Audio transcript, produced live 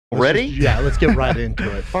Already? Yeah, let's get right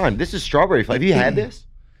into it. Fine. This is strawberry flavor. Have you had this?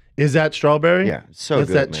 Is that strawberry? Yeah, so That's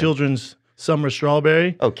good, that man. children's summer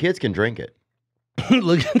strawberry. Oh, kids can drink it.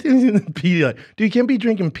 Look at Pedialyte. Dude, you can't be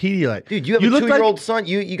drinking Pedialyte. Dude, you have a look 2-year-old son.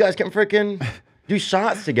 You guys can freaking do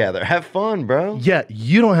shots together. Have fun, bro. Yeah,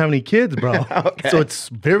 you don't have any kids, bro. Okay. So it's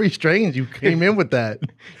very strange you came in with that.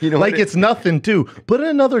 You know like what it's nothing too. Put in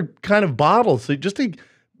another kind of bottle so just to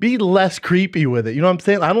be less creepy with it. You know what I'm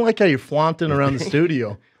saying? I don't like how you're flaunting around the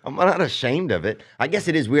studio. I'm not ashamed of it. I guess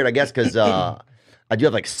it is weird. I guess because I do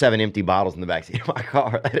have like 7 empty bottles in the backseat of my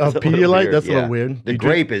car. That is a little Pedialyte? weird. That's a little weird. The You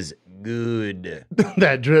grape is good.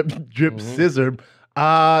 That drip Mm-hmm. scissor.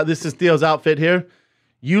 This is Theo's outfit here.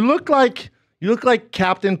 You look like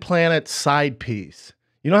Captain Planet's side piece.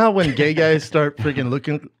 You know how when gay guys start freaking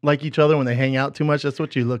looking like each other when they hang out too much? That's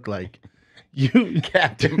what you look like. You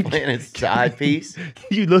Captain Planet's side piece.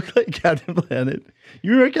 You look like Captain Planet.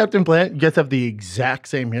 You remember Captain Planet? You guys have the exact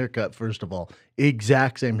same haircut, first of all.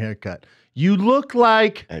 Exact same haircut. You look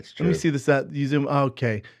like... That's Let me true. see this. You zoom...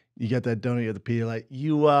 Okay. You got that donut, you got the Pedialyte.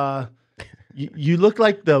 You look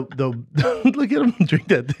like the look at him drink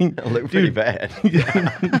that thing. I look pretty bad.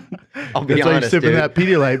 I'll be That's why you're honest, sipping dude. that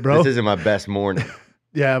Pedialyte, bro. This isn't my best morning.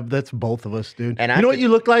 Yeah, that's both of us, dude. And you know what you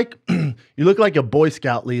look like? You look like a Boy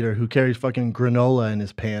Scout leader who carries fucking granola in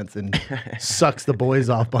his pants and sucks the boys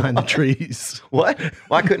off behind the trees. What?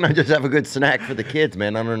 Why couldn't I just have a good snack for the kids,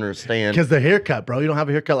 man? I don't understand. Because the haircut, bro. You don't have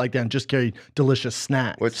a haircut like that and just carry delicious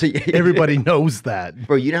snacks. What, so you- Everybody knows that.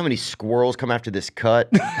 Bro, you know how many squirrels come after this cut?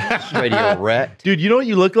 Straight erect. Dude, you know what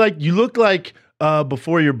you look like? You look like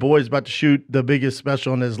before your boy's about to shoot the biggest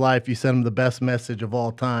special in his life, you sent him the best message of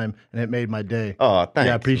all time, and it made my day. Oh, thanks,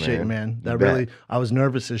 Yeah, I appreciate it, man. You That bet. really, I was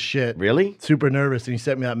nervous as shit. Really? Super nervous, and you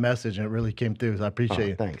sent me that message, and it really came through, so I appreciate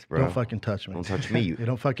it. Thanks, bro. Don't fucking touch me. Don't touch me, you. You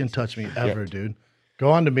don't fucking touch me ever, dude. Go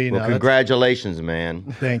on to me Well, now. congratulations, man.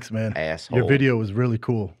 Thanks, man. Asshole. Your video was really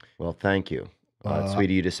cool. Well, thank you. It's sweet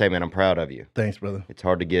of you to say, man. I'm proud of you. Thanks, brother. It's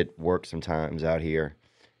hard to get work sometimes out here.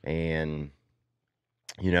 And,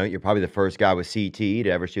 you know, you're probably the first guy with CTE to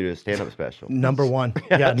ever shoot a stand-up special. Number one.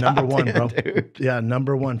 Yeah, number one, 10, bro. dude. Yeah,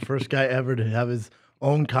 number one. First guy ever to have his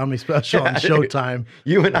own comedy special on Showtime.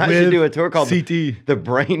 You and I with should do a tour called CT. the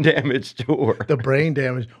Brain Damage Tour. The brain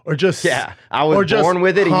damage. Or just... Yeah, I was or just, born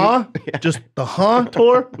with it and you- Huh? Yeah. Just the huh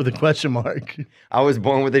tour with a question mark. I was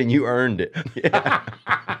born with it and you earned it. Yeah.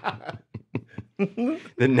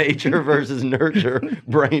 The nature versus nurture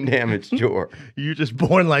brain damage tour. You're just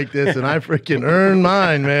born like this, and I freaking earned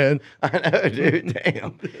mine, man. I know, dude.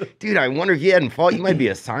 Damn. Dude, I wonder if you hadn't fought. You might be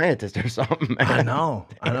a scientist or something, man. I know.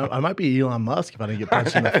 I might be Elon Musk if I didn't get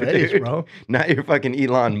punched in the face, Dude, bro. Now you're fucking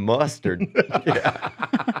Elon Mustard. Yeah.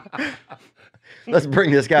 Let's bring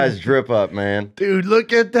this guy's drip up, man. Dude,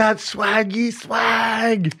 look at that swaggy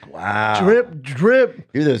swag. Wow. Drip,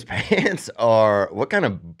 drip. Dude, those pants are, what kind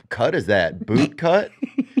of cut is that? Boot cut?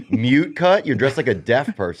 Mute cut? You're dressed like a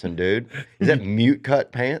deaf person, dude. Is that mute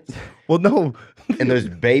cut pants? Well, no. And those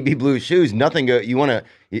baby blue shoes, nothing go, you want to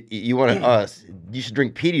you should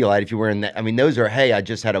drink Pedialyte if you're wearing that. I mean, those are, hey, I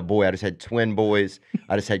just had a boy. I just had twin boys.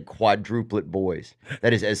 I just had quadruplet boys.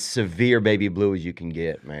 That is as severe baby blue as you can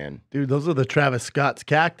get, man. Dude, those are the Travis Scott's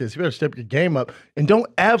cactus. You better step your game up. And don't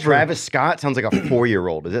ever. Travis Scott sounds like a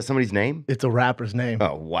 4-year-old. Is that somebody's name? It's a rapper's name.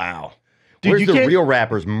 Oh, wow. Dude, Where's you the can't- real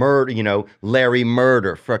rappers? Murder, you know, Larry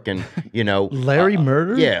Murder, frickin', you know. Larry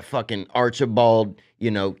Murder? Yeah, fucking Archibald, you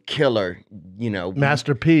know, Killer, you know.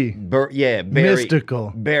 Master P. Barry.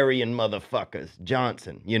 Mystical. Barry and motherfuckers.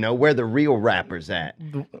 Johnson, you know, where the real rappers at?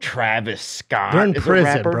 Travis Scott. They're in is a prison,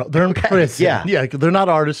 rapper? bro. They're in Okay, prison. Yeah. Yeah, 'cause they're not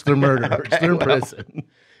artists. They're murderers. Okay, they're in well. prison.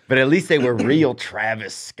 But at least they were real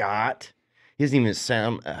Travis Scott. He doesn't even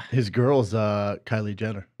sound. His girl's Kylie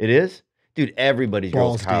Jenner. It is? Dude, everybody's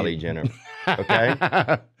girl's Balls Kylie deep. Jenner. Okay?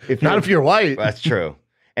 Not if you're white. That's true.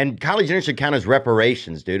 And Kylie Jenner should count as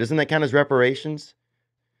reparations, dude. Doesn't that count as reparations?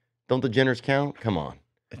 Don't the Jenners count? Come on.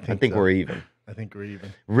 I think so. we're even. I think we're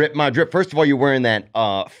even. Rip my drip. First of all, you're wearing that.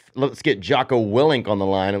 Let's get Jocko Willink on the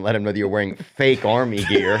line and let him know that you're wearing fake army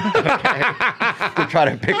gear. Okay? to try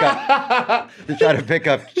to pick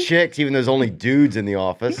up chicks, even though there's only dudes in the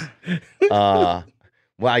office.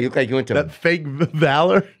 Wow, you look like you went to That fake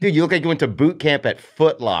valor. dude. You look like you went to boot camp at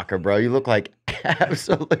Foot Locker, bro. You look like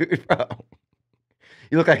absolute, bro.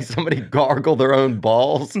 You look like somebody gargled their own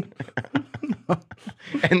balls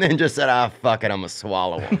and then just said, "Ah, fuck it, I'm gonna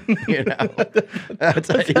swallow them." You know, that's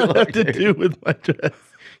how you What look, to dude. do with my dress?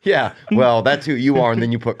 Yeah, well, that's who you are, and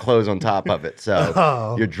then you put clothes on top of it, so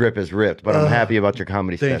Oh. your drip is ripped. But I'm happy about your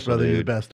comedy Thanks, special, brother. You're the dude. best.